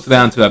Fairy, you go sit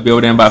down too. I'll be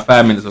over there in about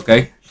 5 minutes,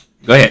 okay?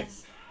 Go ahead.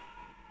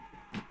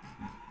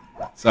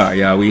 Sorry,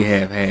 y'all, we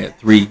have had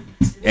 3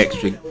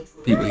 extra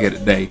people here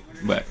today,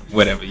 but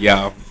whatever,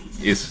 y'all,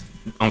 it's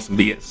on some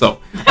BS. So,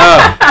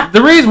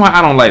 the reason why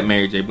I don't like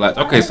Mary J. Blige,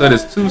 okay, so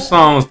there's 2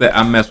 songs that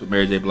I mess with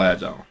Mary J.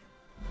 Blige on.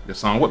 The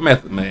song What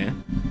Method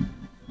Man.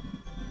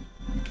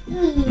 You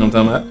know what I'm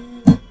talking about?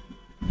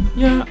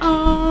 Yeah.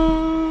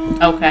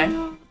 Okay.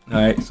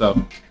 Alright,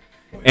 so,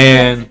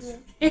 and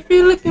if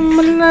you look in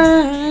my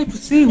life, you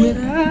see what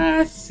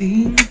I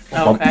see.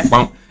 Okay.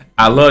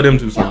 I love them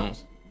 2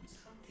 songs.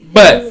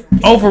 But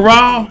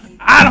overall,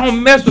 I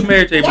don't mess with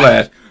Mary J.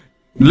 Blige.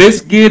 Let's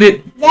get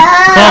it.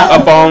 Come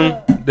up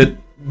on the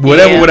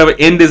whatever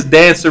in this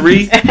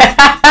dancery.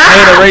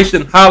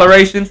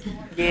 Holleration.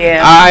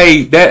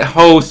 Yeah. That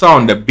whole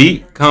song, the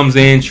beat comes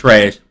in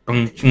trash.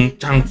 It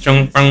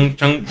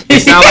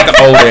sounds like an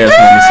old ass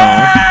woman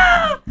song.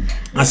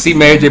 I see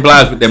Mary J.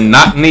 Blige with them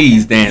knock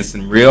knees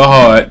dancing real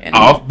hard, and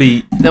off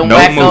beat, them no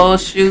whack move. old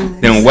shoes.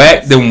 Them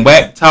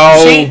whack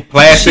tall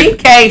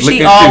plastic.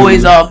 She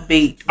always off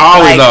beat.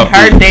 Always off beat.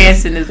 Her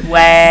dancing is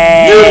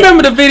whack. You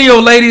remember the video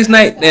Ladies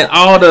Night and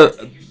all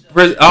the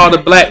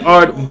black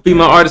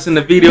female artists in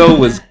the video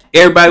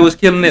everybody was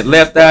killing it.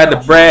 Left Eye, the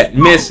Brat,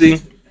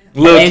 Missy,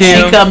 Lil and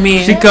Kim.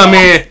 She come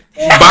in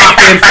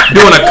bopping,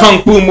 doing a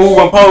kung fu move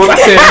and pose. I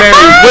said, Mary,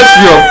 what's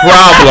your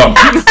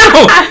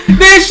problem?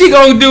 Then she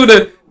gonna do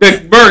the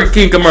Burger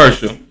King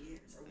commercial.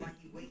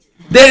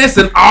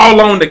 Dancing all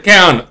on the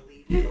counter.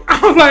 I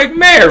was like,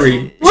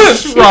 Mary,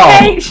 what's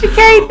wrong? She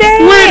can't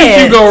dance. Where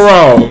did you go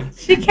wrong?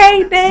 She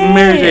can't dance.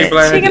 Mary J.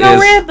 Blige she got no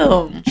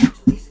rhythm.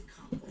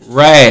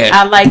 Right.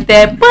 I like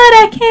that, but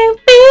I can't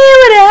be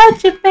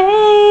without you,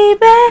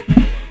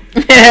 baby.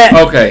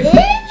 Okay,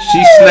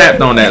 she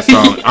snapped on that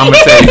song. I'm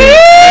gonna tell you,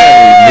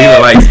 Nila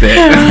likes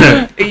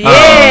that.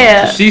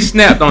 Yeah. She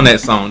snapped on that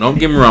song. Don't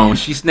get me wrong.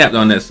 She snapped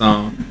on that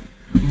song,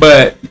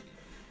 but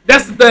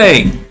that's the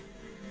thing.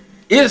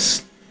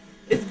 It's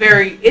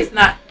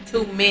not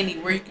too many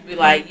where you can be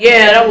like,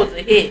 yeah, that was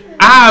a hit.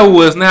 I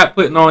was not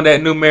putting on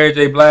that new Mary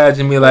J. Blige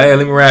and be like, hey,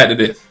 let me ride to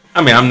this.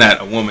 I mean, I'm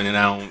not a woman and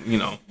I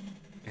don't,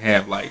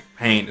 have like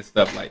pain and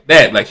stuff like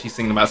that, like she's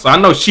singing about. So I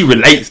know she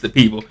relates to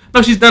people. I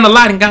know she's done a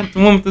lot and got the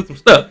woman through some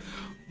stuff,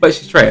 but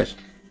she's trash.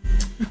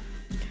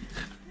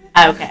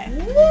 Okay.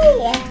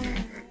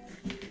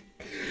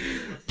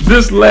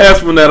 This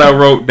last one that I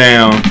wrote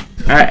down,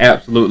 I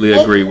absolutely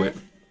agree with.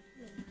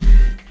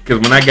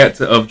 because when I got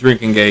to of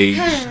drinking age,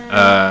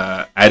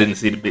 I didn't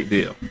see the big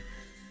deal.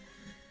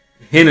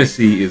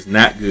 Hennessy is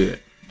not good.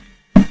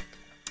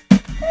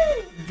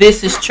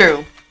 This is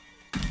true.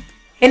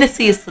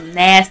 Hennessy is some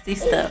nasty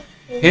stuff.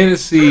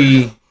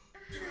 Hennessy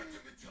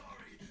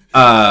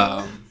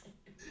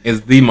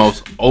is the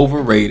most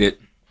overrated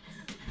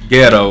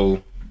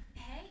ghetto.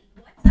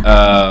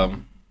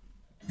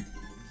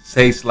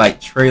 Tastes like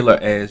trailer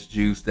ass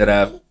juice that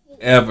I've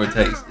ever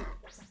tasted.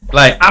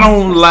 Like, I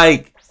don't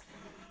like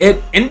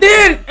it. And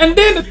then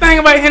the thing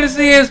about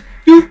Hennessy is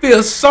you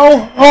feel so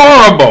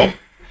horrible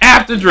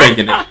after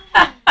drinking it.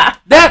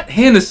 That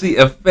Hennessy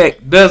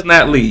effect does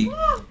not leave.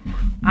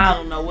 I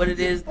don't know what it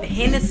is. The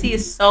Hennessy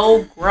is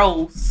so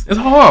gross. It's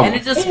horrible. And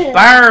it just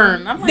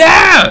burns. I'm like,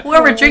 yeah.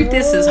 Whoever drink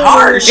this is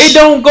harsh. It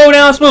don't go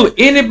down smooth.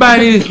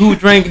 Anybody who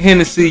drink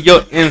Hennessy,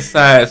 your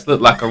insides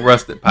look like a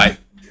rusted pipe.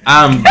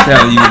 I'm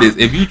telling you this.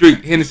 If you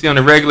drink Hennessy on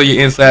the regular,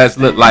 your insides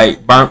look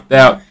like burnt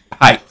out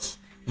pipes.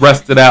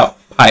 Rusted out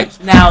pipes.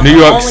 Now, New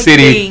York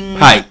City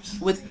pipes.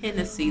 With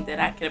Hennessy that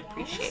I can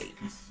appreciate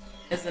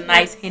is a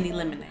nice Henny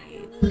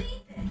lemonade.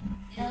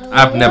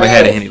 I've never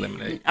had a Henny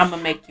lemonade. I'm going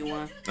to make you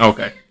one.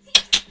 Okay.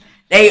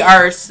 They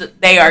are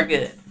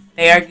good.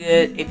 They are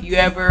good. If you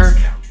ever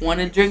want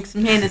to drink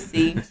some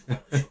Hennessy,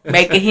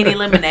 make a Henny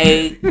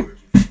lemonade.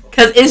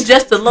 Because it's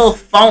just a little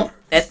funk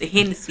that the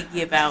Hennessy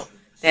give out.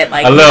 That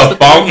like a little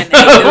funk?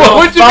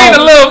 What you mean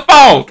a little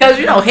funk? Because,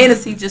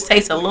 Hennessy just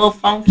tastes a little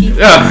funky.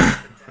 Yeah.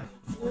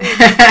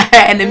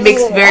 And it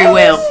mixes very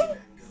well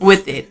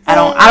with it. I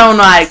don't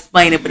know how to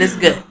explain it, but it's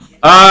good.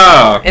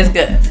 Oh. It's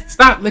good.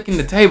 Stop licking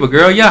the table,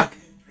 girl. Yuck.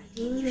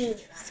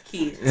 It's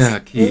kids. Yeah,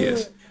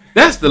 kids.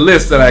 That's the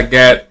list that I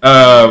got.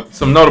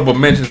 Some notable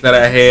mentions that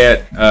I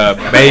had.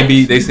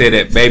 Baby, they said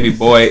that Baby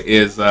Boy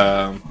is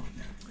like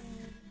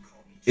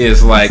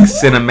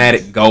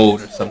cinematic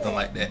gold or something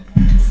like that.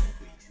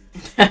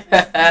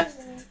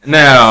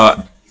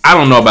 Now, I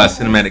don't know about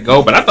cinematic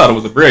gold, but I thought it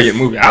was a brilliant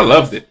movie. I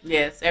loved it.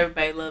 Yes,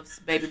 everybody loves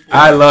Baby Boy.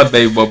 I love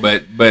Baby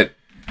Boy, but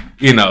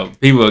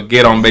people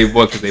get on Baby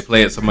Boy because they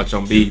play it so much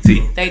on BET.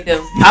 They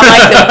do.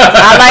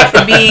 I like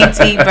the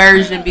BET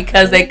version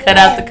because they cut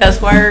out the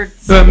cuss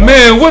words.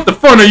 Man, what the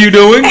fun are you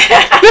doing? It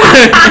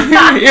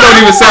don't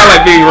even sound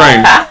like being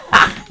rained.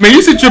 Man,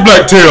 you sit your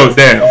black tail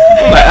down.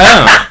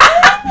 Like,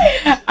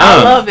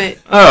 I love it.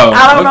 Oh,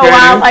 I don't know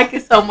why I like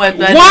it so much.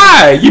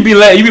 Why? You be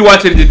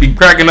watching it just be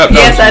cracking up.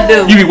 Yes, I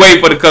do. You be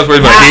waiting for the cuss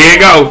words like, here you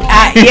go.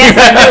 Yes,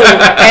 I do.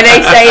 And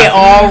they say it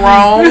all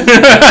wrong.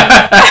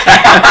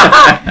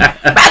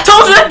 I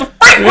told you that to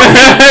fight with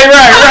me.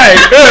 Right.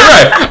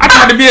 I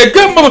tried to be a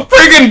good mother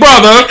freaking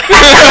brother.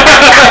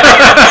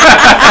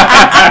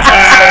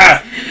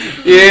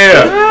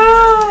 Yeah.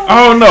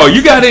 Oh no,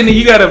 you got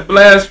a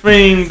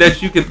blaspheme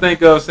that you can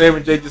think of,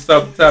 Sam J, just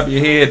off the top of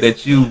your head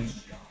that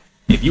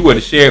if you were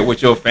to share it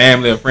with your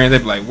family or friends, they'd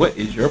be like, what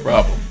is your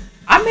problem?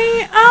 I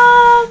mean,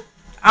 I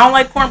don't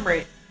like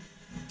cornbread.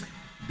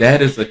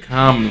 That is a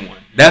common one.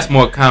 That's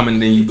more common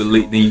than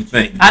you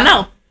think. I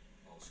know.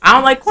 I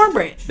don't like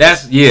cornbread.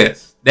 That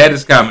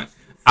is common.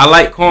 I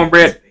like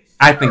cornbread.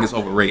 I think it's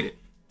overrated.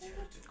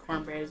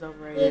 Cornbread is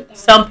overrated.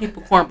 Some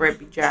people cornbread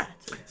be dry.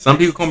 Some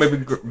people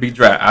cornbread be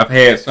dry. I've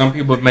had some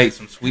people make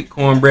some sweet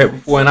cornbread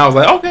before, and I was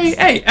like, okay,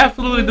 hey,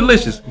 absolutely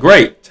delicious.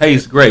 Great.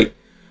 Tastes great.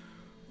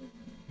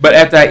 But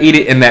after I eat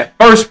it in that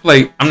first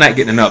plate, I'm not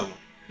getting another one.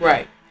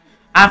 Right.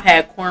 I've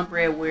had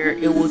cornbread where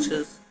it was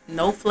just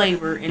no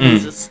flavor and it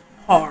was just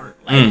hard.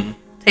 Like,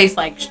 tastes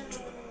like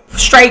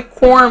straight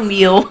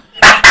cornmeal.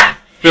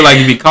 Feel like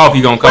if you cough,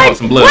 you're going to cough up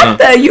some blood,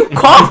 what you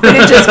cough and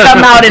it just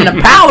come out in the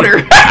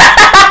powder.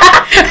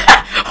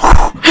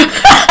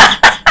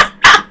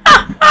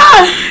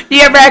 You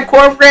ever had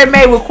cornbread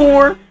made with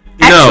corn?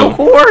 Actual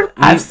corn?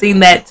 I've seen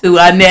that too.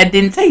 I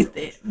didn't taste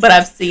it, but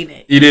I've seen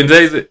it. You didn't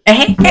taste it?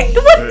 What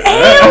the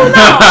hell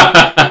no?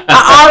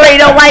 I already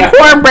don't like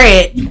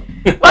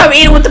cornbread. Well, I'm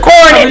eating with the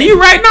corn in it. You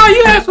right? No,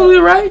 you're absolutely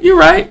right. You're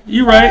right.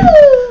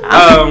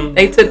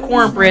 They took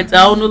cornbread to a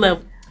whole new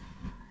level.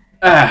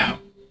 Let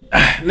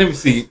me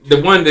see.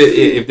 The one that,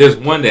 if there's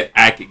one that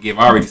I could give,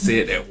 I already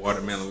said that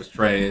watermelon was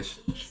trash.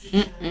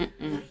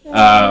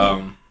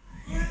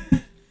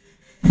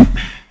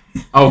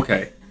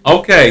 Okay.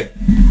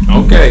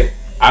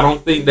 I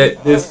don't think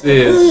that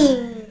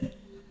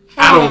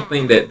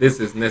this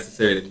is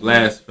necessarily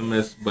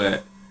blasphemous,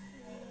 but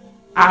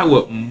I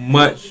would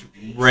much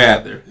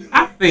rather.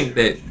 I think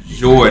that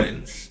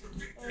Jordans,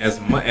 as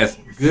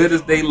good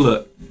as they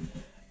look,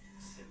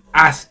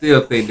 I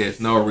still think there's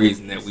no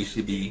reason that we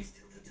should be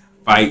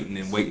fighting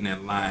and waiting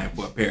in line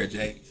for a pair of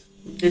J's.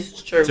 This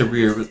is true.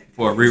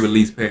 For a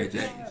re-release pair of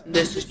J's.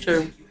 This is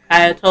true.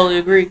 I totally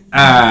agree.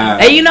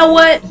 And you know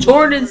what?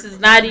 Jordans is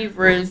not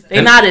even.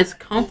 They're not as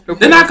comfortable.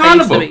 They're not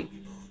comfortable.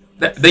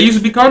 They used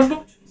to be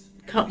comfortable.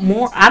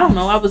 More. I don't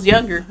know. I was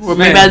younger, or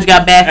maybe I just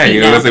got bad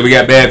feet. Hey, let's say we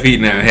got bad feet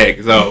now.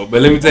 Heck, so.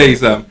 But let me tell you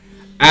something.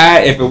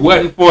 If it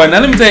wasn't for now,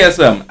 let me tell you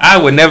something. I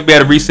would never be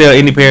able to resell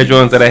any pair of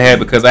Jordans that I had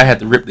because I had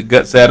to rip the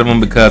guts out of them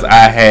because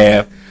I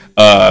have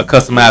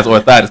customized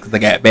orthotics because I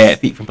got bad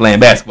feet from playing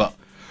basketball.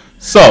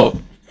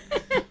 So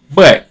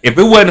But if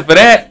it wasn't for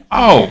that,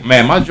 oh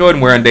man, my Jordan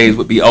wearing days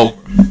would be over.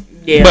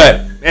 Yeah.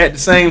 But at the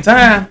same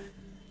time,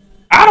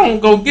 I don't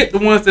go get the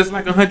ones that's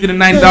like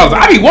 $190.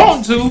 I be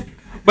wanting to,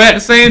 but at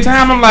the same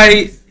time, I'm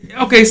like,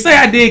 okay, say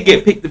I did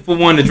get picked for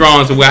one of the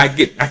drawings where I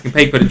can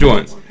pay for the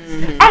Jordans.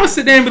 I'm gonna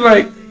sit there and be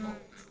like,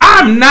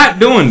 I'm not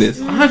doing this.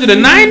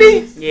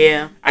 190?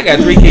 Yeah. I got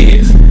 3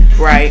 kids.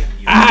 Right.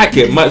 I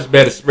could much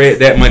better spread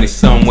that money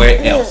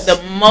somewhere else.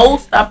 The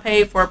most I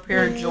paid for a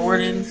pair of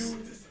Jordans,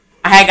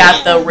 I had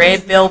got the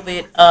red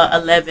velvet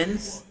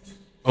 11s.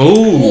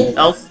 Ooh.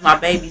 Those is my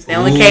babies. They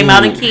only came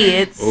out in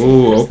kids.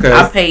 Ooh, okay.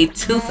 I paid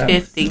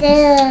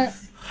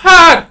 $250.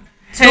 Hot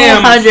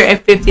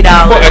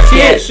 $250 for a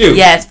kid shoe.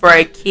 Yes, for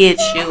a kid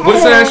shoe.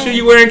 What size shoe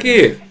you wearing,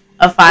 kid?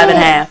 A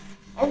 5.5.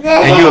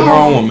 And you a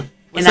grown woman.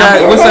 What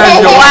size is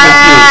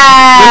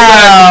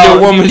your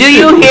woman's shoe? Do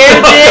you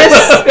hear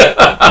this?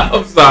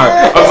 I'm sorry.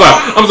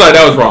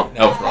 That was wrong.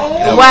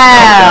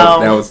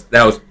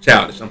 That was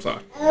childish. I'm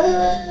sorry.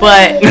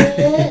 But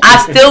I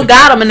still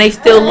got them, and they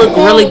still look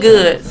really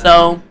good.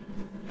 So,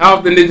 how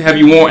often have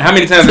you worn? How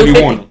many times have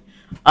you worn them?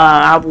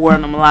 I've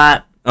worn them a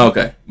lot.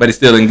 Okay, but it's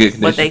still in good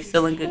condition. But they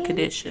still in good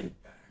condition.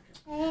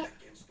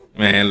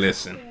 Man,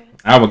 listen,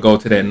 I would go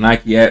to that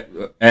Nike app,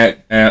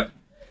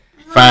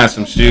 find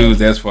some shoes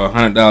that's for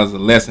 $100 or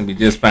less, and be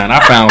just fine. I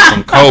found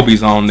some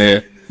Kobe's on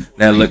there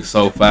that looked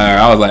so fire.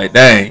 I was like,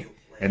 dang,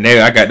 and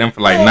I got them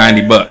for like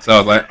 $90. I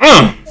was like,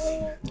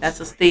 That's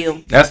a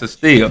steal. That's a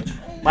steal.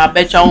 Well, I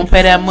bet y'all won't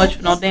pay that much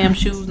for no damn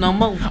shoes no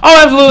more.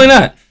 Oh, absolutely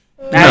not.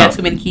 I got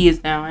too many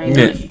kids now. I ain't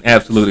doing it.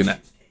 Absolutely not.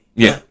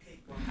 Yeah.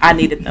 I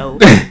needed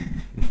those.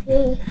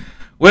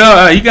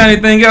 Well, you got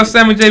anything else,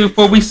 Sammy J,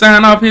 before we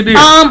sign off here, dear?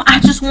 I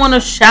just want to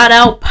shout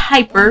out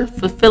Piper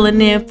for filling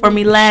in for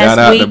me last week. Shout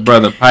out to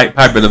brother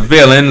Piper the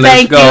villain.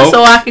 Let's go. Thank you,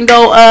 so I can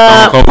go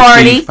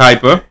party.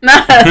 Piper.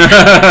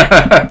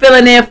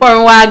 Filling in for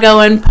me while I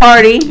go and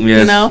party.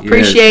 Yes,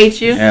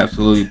 appreciate you.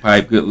 Absolutely,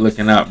 Pipe. Good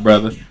looking out,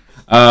 brother.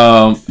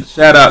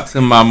 Shout out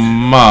to my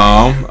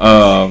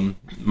mom.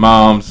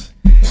 Mom's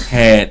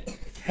had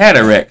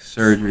cataract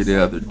surgery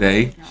the other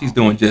day. She's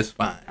doing just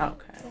fine. Okay.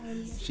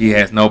 She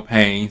has no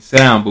pain. Sit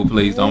down, boo,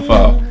 please. Don't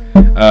fall.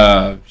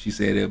 She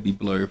said it'll be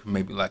blurred for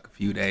maybe like a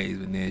few days,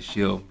 and then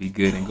she'll be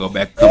good and go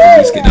back a couple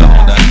weeks, get the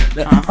whole done.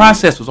 The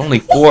process was only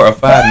 4 or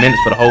 5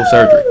 minutes for the whole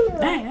surgery.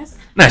 Nice.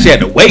 Now, she had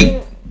to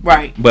wait.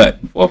 Right.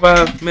 But 4 or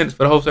 5 minutes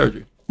for the whole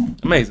surgery.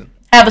 Amazing.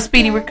 Have a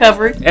speedy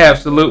recovery.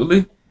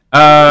 Absolutely.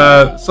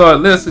 So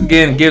let's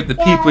again give the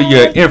people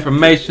your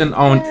information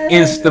on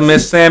Insta,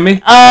 Miss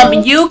Sammy.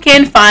 You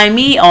can find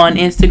me on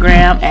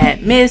Instagram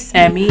at Miss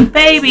Sammy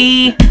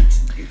Baby.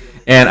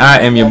 And I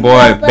am your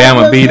boy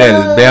Bama B. That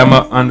is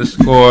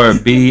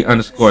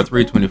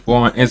Bama_B_324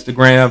 on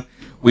Instagram.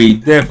 We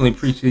definitely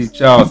appreciate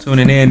y'all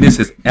tuning in. This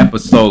is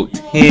episode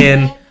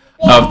 10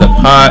 of the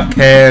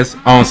podcast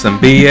on some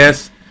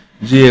BS.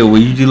 Jill,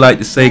 would you like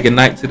to say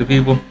goodnight to the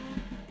people?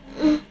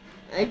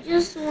 I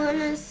just want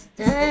to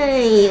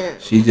stay.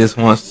 She just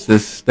wants to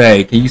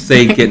stay. Can you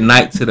say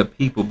goodnight to the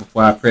people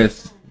before I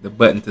press the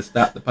button to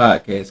stop the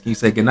podcast? Can you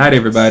say goodnight,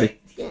 everybody?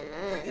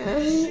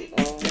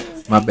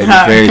 My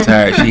baby's very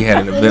tired. She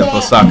had an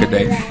eventful soccer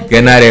day.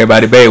 Good night,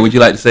 everybody. Babe, would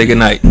you like to say good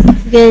night?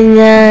 Good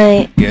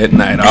night. Good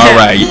night. All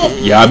right.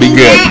 Y'all be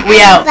good.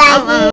 We out.